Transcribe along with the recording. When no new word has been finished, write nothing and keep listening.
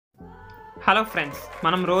Hello friends,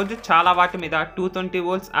 మనం రోజు చాలా వాటి మీద 220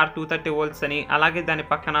 వోల్ట్స్ ఆర్ 230 వోల్ట్స్ అని, అలాగే దాని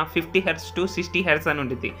పక్కన 50 హెర్ట్జ్ టు 60 హెర్ట్జ్ అని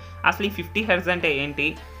ఉంటుంది. అసలు ఈ 50 హెర్ట్జ్ అంటే ఏంటి,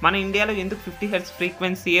 మన ఇండియాలో ఎందుకు 50 హెర్ట్జ్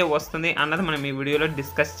ఫ్రీక్వెన్సీయే వస్తుంది అన్నది మనం ఈ వీడియోలో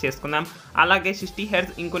డిస్కస్ చేసుకుందాం. అలాగే 60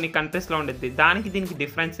 హెర్ట్జ్ ఇంకొన్ని కంట్రీస్లో ఉంటుంది, దానికి దీనికి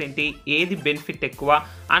డిఫరెన్స్ ఏంటి, ఏది బెనిఫిట్ ఎక్కువ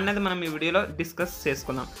అన్నది మనం ఈ వీడియోలో డిస్కస్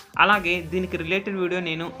చేసుకుందాం. అలాగే దీనికి రిలేటెడ్ వీడియో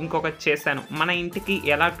నేను ఇంకొకటి చేశాను, మన ఇంటికి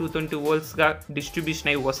ఎలా 220 వోల్ట్స్గా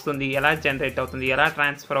డిస్ట్రిబ్యూషన్ అయి వస్తుంది, ఎలా జనరేట్ అవుతుంది, ఎలా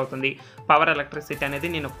ట్రాన్స్ఫర్ అవుతుంది పవర్ ఎలక్ట్రిసిటీ అనేది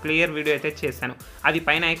నేను క్లియర్ వీడియో అయితే చేశాను. అది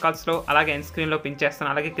పైన ఐకాన్స్లో అలాగే ఎండ్ స్క్రీన్లో పిన్ చేస్తాను,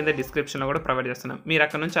 అలాగే కింద డిస్క్రిప్షన్లో కూడా ప్రొవైడ్ చేస్తున్నాను. మీరు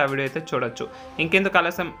అక్కడ నుంచి ఆ వీడియో అయితే చూడొచ్చు. ఇంకెందుకు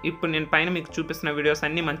ఆలస్యం, ఇప్పుడు నేను పైన మీకు చూపిస్తున్న వీడియోస్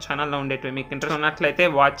అన్ని మన ఛానల్లో ఉండేటివి. మీకు ఇంట్రెస్ట్ ఉన్నట్లయితే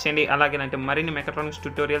వాచ్ చేయండి. అలాగే అంటే మరిన్ని మెకాట్రానిక్స్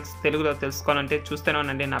ట్యూటోరియల్స్ తెలుగులో తెలుసుకోవాలంటే చూస్తూనే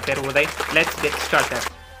ఉండండి. నా పేరు Uday. Let's get started.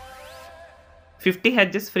 50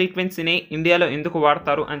 hertz ఫ్రీక్వెన్సీని ఇండియాలో ఎందుకు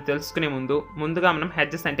వాడతారు అని తెలుసుకునే ముందుగా మనం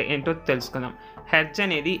హెర్ట్జ్ అంటే ఏంటో తెలుసుకుందాం. హెర్ట్జ్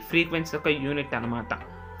అనేది ఫ్రీక్వెన్సీ యొక్క యూనిట్ అనమాట.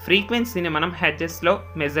 ఫ్రీక్వెన్సీని మనం హెర్ట్జెస్లో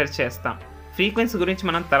మెజర్ చేస్తాం. ఫ్రీక్వెన్సీ గురించి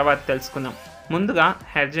మనం తర్వాత తెలుసుకుందాం. ముందుగా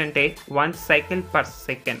హెర్ట్జ్ అంటే 1 సైకిల్ పర్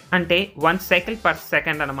సెకండ్, అంటే 1 సైకిల్ పర్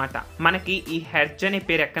సెకండ్ అనమాట. మనకి ఈ హెర్ట్జ్ అనే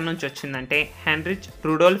పేరు ఎక్కడి నుంచి వచ్చిందంటే, హెన్రిచ్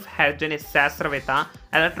రుడోల్ఫ్ హెర్ట్జ్ అనే శాస్త్రవేత్త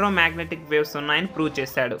ఎలక్ట్రోమాగ్నెటిక్ వేవ్స్ ఉన్నాయని ప్రూవ్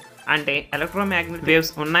చేశాడు. అంటే ఎలక్ట్రోమాగ్నెటిక్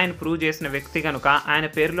వేవ్స్ ఉన్నాయని ప్రూవ్ చేసిన వ్యక్తి కనుక ఆయన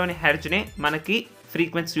పేరులోని హెర్ట్జ్నే మనకి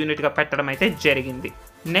ఫ్రీక్వెన్సీ యూనిట్గా పెట్టడం అయితే జరిగింది.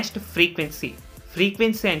 నెక్స్ట్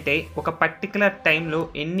ఫ్రీక్వెన్సీ అంటే ఒక పర్టికులర్ టైంలో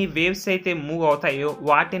ఎన్ని వేవ్స్ అయితే మూవ్ అవుతాయో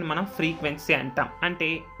వాటిని మనం ఫ్రీక్వెన్సీ అంటాం. అంటే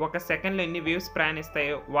ఒక సెకండ్లో ఎన్ని వేవ్స్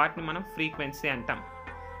ప్రయాణిస్తాయో వాటిని మనం ఫ్రీక్వెన్సీ అంటాం.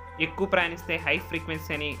 ఎక్కువ ప్రయాణిస్తే హై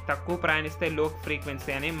ఫ్రీక్వెన్సీ అని, తక్కువ ప్రయాణిస్తే లో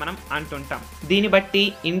ఫ్రీక్వెన్సీ అని మనం అంటుంటాం. దీన్ని బట్టి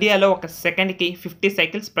ఇండియాలో ఒక సెకండ్కి 50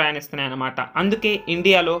 సైకిల్స్ ప్రయాణిస్తున్నాయి అన్నమాట. అందుకే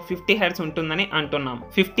ఇండియాలో 50 హెర్ట్జ్ ఉంటుందని అంటున్నాం.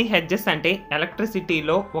 50 హెర్ట్జెస్ అంటే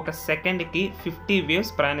ఎలక్ట్రిసిటీలో ఒక సెకండ్కి 50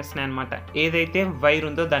 వేవ్స్ ప్రయాణిస్తున్నాయి అనమాట, ఏదైతే వైర్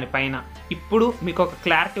ఉందో దానిపైన. ఇప్పుడు మీకు ఒక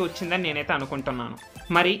క్లారిటీ వచ్చిందని నేనైతే అనుకుంటున్నాను.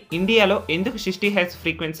 మరి ఇండియాలో ఎందుకు 60 హెర్ట్జ్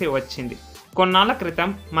ఫ్రీక్వెన్సీ వచ్చింది? కొన్నాళ్ళ క్రితం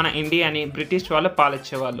మన ఇండియాని బ్రిటిష్ వాళ్ళు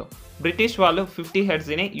పాలించేవాళ్ళు. బ్రిటిష్ వాళ్ళు 50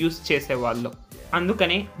 హెర్ట్జ్ని యూస్ చేసేవాళ్ళు.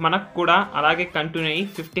 అందుకని మనకు కూడా అలాగే కంటిన్యూ అయ్యి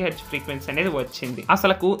 50 హెర్ట్జ్ ఫ్రీక్వెన్సీ అనేది వచ్చింది.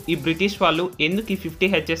 అసలుకు ఈ బ్రిటిష్ వాళ్ళు ఎందుకు ఈ 50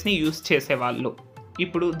 హెర్ట్జెస్ని యూస్ చేసేవాళ్ళు?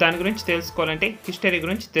 ఇప్పుడు దాని గురించి తెలుసుకోవాలంటే హిస్టరీ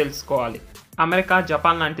గురించి తెలుసుకోవాలి. అమెరికా,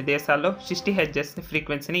 జపాన్ లాంటి దేశాల్లో 60 హెర్ట్జ్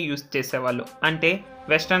ఫ్రీక్వెన్సీని యూస్ చేసేవాళ్ళు. అంటే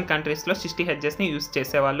వెస్ట్రన్ కంట్రీస్లో 60 హెర్ట్జ్ని యూస్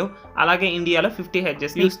చేసేవాళ్ళు. అలాగే ఇండియాలో 50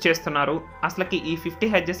 హెర్ట్జ్ యూస్ చేస్తున్నారు. అసలుకి ఈ 50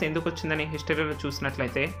 హెర్ట్జ్ ఎందుకు వచ్చిందని హిస్టరీలో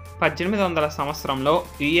చూసినట్లయితే, 1800 సంవత్సరంలో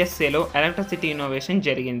యుఎస్ఏలో ఎలక్ట్రిసిటీ ఇన్నోవేషన్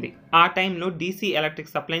జరిగింది. ఆ టైంలో డీసీ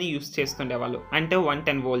ఎలక్ట్రిక్ సప్లైని యూస్ చేస్తుండేవాళ్ళు, అంటే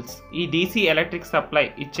 110 వోల్ట్స్. ఈ డీసీ ఎలక్ట్రిక్ సప్లై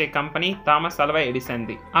ఇచ్చే కంపెనీ థామస్ అల్వా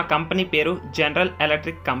ఎడిసన్ది. ఆ కంపెనీ పేరు జనరల్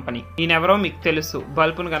ఎలక్ట్రిక్ కంపెనీ. ఈయనెవరో మీకు తెలుసు,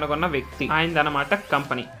 బల్బును కనుగొన్న వ్యక్తి, ఆయనదన్నమాట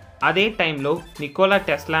కంపెనీ. అదే టైంలో నికోలా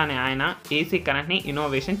టెస్లా అనే ఆయన ఏసీ కరెంట్ని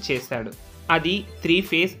ఇన్నోవేషన్ చేశాడు. అది 3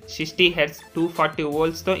 ఫేజ్ 60 హెర్ట్జ్ 240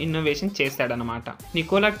 వోల్ట్స్తో ఇన్నోవేషన్ చేశాడనమాట.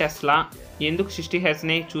 నికోలా టెస్లా ఎందుకు 60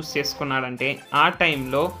 హెర్ట్జ్నే చూస్ చేసుకున్నాడంటే, ఆ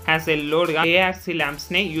టైంలో యాజ్ ఎ లోడ్గా ఏఆర్సీ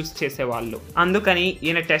ల్యాంప్స్నే యూస్ చేసేవాళ్ళు. అందుకని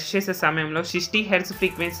ఈయన టెస్ట్ చేసే సమయంలో 60 హెర్ట్జ్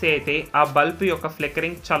ఫ్రీక్వెన్సీ అయితే ఆ బల్బ్ యొక్క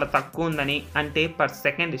ఫ్లికరింగ్ చాలా తక్కువ ఉందని, అంటే per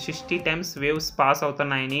second 60 times waves pass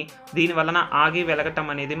అవుతున్నాయని, దీని వలన ఆగి వెలగటం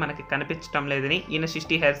అనేది మనకి కనిపించడం లేదని ఈయన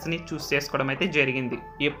 60 హెర్ట్జ్ని చూస్ చేసుకోవడం అయితే జరిగింది.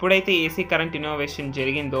 ఎప్పుడైతే ఏసీ కరెంట్ ఇన్నోవేషన్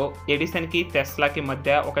జరిగిందో, ఎడిసన్కి టెస్లాకి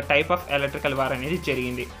మధ్య ఒక టైప్ ఆఫ్ ఎలక్ట్రికల్ వార్ అనేది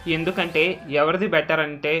జరిగింది. ఎందుకంటే ఎవరిది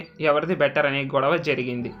బెటర్ అనే గొడవ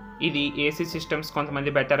జరిగింది. ఇది ఏసీ సిస్టమ్స్ కొంతమంది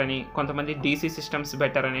బెటర్ అని, కొంతమంది డీసీ సిస్టమ్స్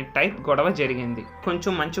బెటర్ అనే టైప్ గొడవ జరిగింది.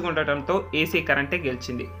 కొంచెం మంచిగా ఉండటంతో ఏసీ కరెంటే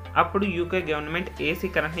గెలిచింది. అప్పుడు యూకే గవర్నమెంట్ ఏసీ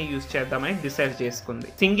కరెంట్ని యూస్ చేద్దామని డిసైడ్ చేసుకుంది.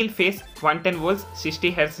 సింగిల్ ఫేస్ 110 వోల్ట్స్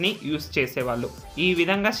 60 హెర్ట్జ్ని యూస్ చేసేవాళ్ళు. ఈ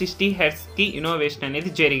విధంగా 60 హెర్ట్జ్కి ఇన్నోవేషన్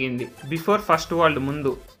అనేది జరిగింది. బిఫోర్ ఫస్ట్ వరల్డ్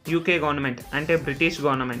ముందు యూకే గవర్నమెంట్, అంటే బ్రిటిష్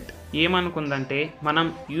గవర్నమెంట్ ఏమనుకుందంటే, మనం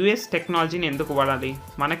యుఎస్ టెక్నాలజీని ఎందుకు వాడాలి,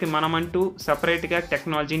 మనమంటూ సపరేట్గా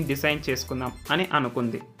టెక్నాలజీని డిజైన్ చేసుకుందాం అని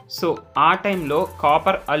అనుకుంది. సో ఆ టైంలో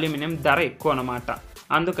కాపర్, అల్యూమినియం ధర ఎక్కువ అనమాట.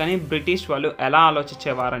 అందుకని బ్రిటిష్ వాళ్ళు ఎలా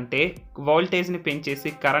ఆలోచించేవారంటే, వోల్టేజ్ని పెంచేసి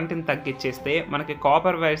కరెంట్ని తగ్గించేస్తే మనకి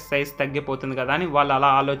కాపర్ వైర్ సైజ్ తగ్గిపోతుంది కదా అని వాళ్ళు అలా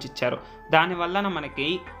ఆలోచించారు. దానివల్ల మనకి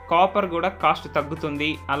కాపర్ కూడా కాస్ట్ తగ్గుతుంది,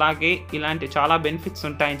 అలాగే ఇలాంటి చాలా బెనిఫిట్స్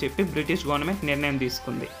ఉంటాయని చెప్పి బ్రిటిష్ గవర్నమెంట్ నిర్ణయం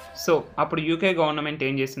తీసుకుంది. సో అప్పుడు యూకే గవర్నమెంట్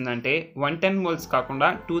ఏం చేసిందంటే, 110 వోల్ట్స్ కాకుండా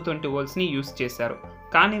 220 వోల్ట్స్ని యూస్ చేశారు.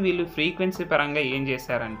 కానీ వీళ్ళు ఫ్రీక్వెన్సీ పరంగా ఏం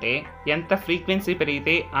చేశారంటే, ఎంత ఫ్రీక్వెన్సీ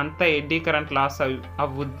పెరిగితే అంత ఎడ్డీ కరెంట్ లాస్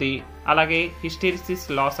అవ్వుద్ది, అలాగే హిస్టెరిసిస్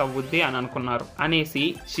లాస్ అవ్వుద్ది అని అనుకున్నారు. అనేసి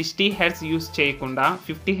 60 హెర్ట్జ్ యూస్ చేయకుండా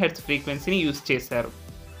 50 హెర్ట్జ్ ఫ్రీక్వెన్సీని యూస్ చేశారు.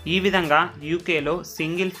 ఈ విధంగా యూకేలో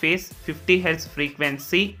single phase 50 hertz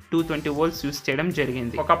frequency 220 volts use చేయడం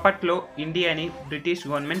జరిగింది. ఒకప్పట్లో ఇండియాని బ్రిటిష్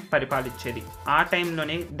గవర్నమెంట్ పరిపాలించేది. ఆ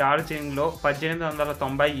టైంలోనే డార్జిలింగ్లో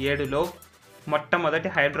 1897లో మొట్టమొదటి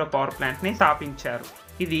హైడ్రో పవర్ ప్లాంట్ని స్థాపించారు.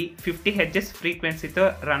 ఇది 50 హెర్ట్జ్ ఫ్రీక్వెన్సీతో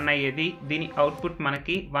రన్ అయ్యేది. దీని అవుట్పుట్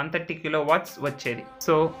మనకి 130 కిలోవాట్స్ వచ్చేది.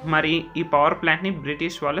 సో మరి ఈ పవర్ ప్లాంట్ ని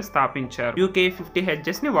బ్రిటిష్ వాళ్ళు స్థాపించారు. యూకే 50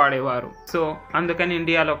 హెర్ట్జ్ ని వాడేవారు. సో అందుకని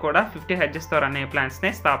ఇండియాలో కూడా 50 హెర్ట్జ్ తో రన్ అయ్యే ప్లాంట్స్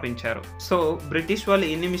నే స్థాపించారు. సో బ్రిటిష్ వాళ్ళు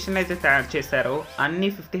ఎన్ని మిషన్లు అయితే తయారు చేశారో అన్ని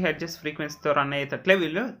 50 హెర్ట్జ్ ఫ్రీక్వెన్సీతో రన్ అయ్యేటట్లే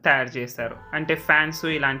వీళ్ళు తయారు చేశారు. అంటే ఫ్యాన్స్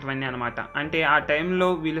ఇలాంటివన్నీ అనమాట. అంటే ఆ టైంలో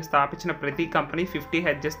వీళ్ళు స్థాపించిన ప్రతి కంపెనీ 50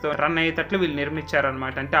 హెర్ట్జ్ తో రన్ అయ్యేటట్లు వీళ్ళు నిర్మించారు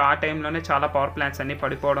అనమాట. అంటే ఆ టైంలోనే చాలా పవర్ ప్లాంట్స్ అన్ని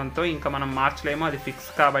పడిపోవడంతో ఇంకా మనం మార్చలేమో, అది ఫిక్స్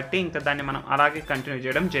కాబట్టి ఇంకా దాన్ని మనం అలాగే కంటిన్యూ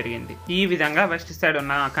చేయడం జరిగింది. ఈ విధంగా వెస్ట్ సైడ్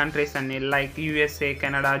ఉన్న కంట్రీస్ అన్ని లైక్ యుఎస్ఏ,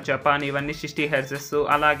 కెనడా, జపాన్ ఇవన్నీ 60 హెర్ట్జ్,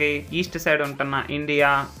 అలాగే ఈస్ట్ సైడ్ ఉంటున్న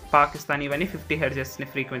ఇండియా, పాకిస్తాన్ ఇవన్నీ 50 హెర్ట్జ్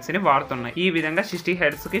ఫ్రీక్వెన్సీని వాడుతున్నాయి. ఈ విధంగా 60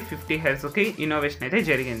 హెర్ట్జ్ కి 50 హెర్ట్జ్ కి ఇన్నోవేషన్ అయితే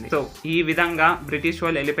జరిగింది. సో ఈ విధంగా బ్రిటిష్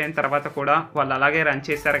వాళ్ళు వెళ్ళిపోయిన తర్వాత కూడా వాళ్ళు అలాగే రన్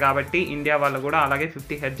చేశారు కాబట్టి ఇండియా వాళ్ళు కూడా అలాగే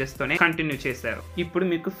 50 హెర్ట్జ్ తోనే కంటిన్యూ చేశారు. ఇప్పుడు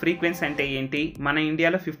మీకు ఫ్రీక్వెన్సీ అంటే ఏంటి, మన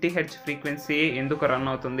ఇండియాలో 50 హెర్ట్జ్ ఫ్రీక్వెన్సీ ఎందుకు రన్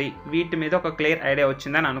అవుతుంది, వీటి మీద ఒక క్లియర్ ఐడియా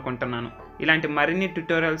వచ్చిందని అనుకుంటున్నాను. ఇలాంటి మరిన్ని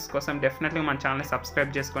ట్యూటోరియల్స్ కోసం డెఫినెట్లీ మన ఛానల్ని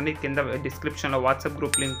సబ్స్క్రైబ్ చేసుకోండి. కింద డిస్క్రిప్షన్లో వాట్సాప్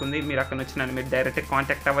గ్రూప్ లింక్ ఉంది. మీరు అక్కడ నుంచి నన్ను మీరు డైరెక్ట్గా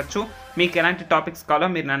కాంటాక్ట్ అవ్వచ్చు. మీకు ఎలాంటి టాపిక్స్ కావాలో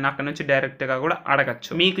మీరు నన్ను అక్కడ నుంచి డైరెక్ట్గా కూడా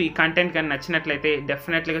అడగచ్చు. మీకు ఈ కంటెంట్ కానీ నచ్చినట్లయితే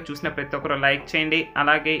డెఫినెట్లీగా చూసిన ప్రతి ఒక్కరు లైక్ చేయండి.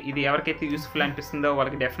 అలాగే ఇది ఎవరికైతే యూస్ఫుల్ అనిపిస్తుందో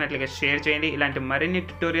వాళ్ళకి డెఫినెట్లీగా షేర్ చేయండి. ఇలాంటి మరిన్ని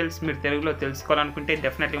ట్యూటోరియల్స్ మీరు తెలుగులో తెలుసుకోవాలనుకుంటే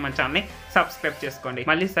డెఫినెట్లీగా మన ఛానల్ని సబ్స్క్రైబ్ చేసుకోండి.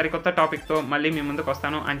 మళ్ళీ సరికొత్త టాపిక్తో మళ్ళీ మీ ముందుకు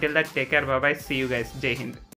వస్తాను. Until that take care, by by, see you guys, జై హింద్.